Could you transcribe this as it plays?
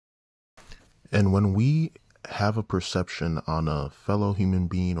And when we have a perception on a fellow human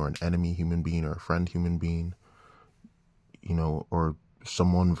being or an enemy human being or a friend human being, or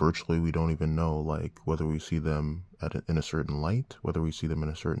someone virtually we don't even know, like whether we see them in a certain light, whether we see them in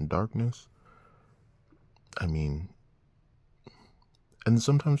a certain darkness. I mean, and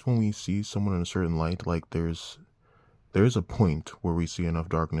sometimes when we see someone in a certain light, like there's a point where we see enough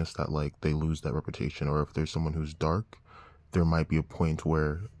darkness that like they lose that reputation. Or if there's someone who's dark, there might be a point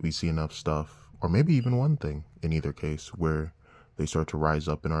where we see enough stuff, or maybe even one thing in either case, where they start to rise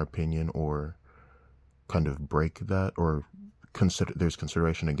up in our opinion, or kind of break that, or there's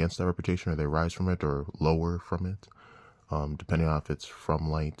consideration against that reputation, or they rise from it or lower from it, depending on if it's from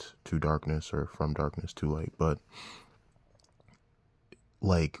light to darkness or from darkness to light. But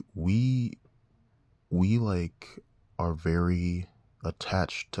like we like are very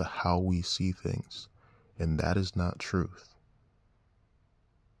attached to how we see things, and that is not truth.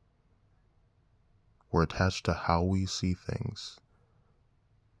 We're attached to how we see things,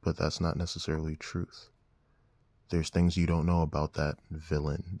 but that's not necessarily truth. There's things you don't know about that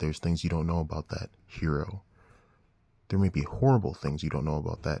villain. There's things you don't know about that hero. There may be horrible things you don't know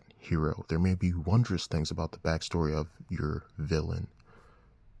about that hero. There may be wondrous things about the backstory of your villain,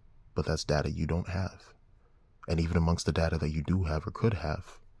 but that's data you don't have. And even amongst the data that you do have or could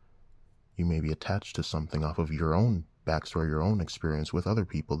have, you may be attached to something off of your own backstory, your own experience with other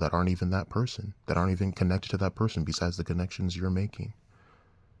people that aren't even that person, that aren't even connected to that person besides the connections you're making.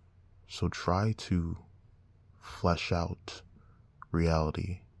 So try to flesh out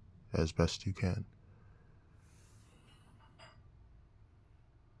reality as best you can.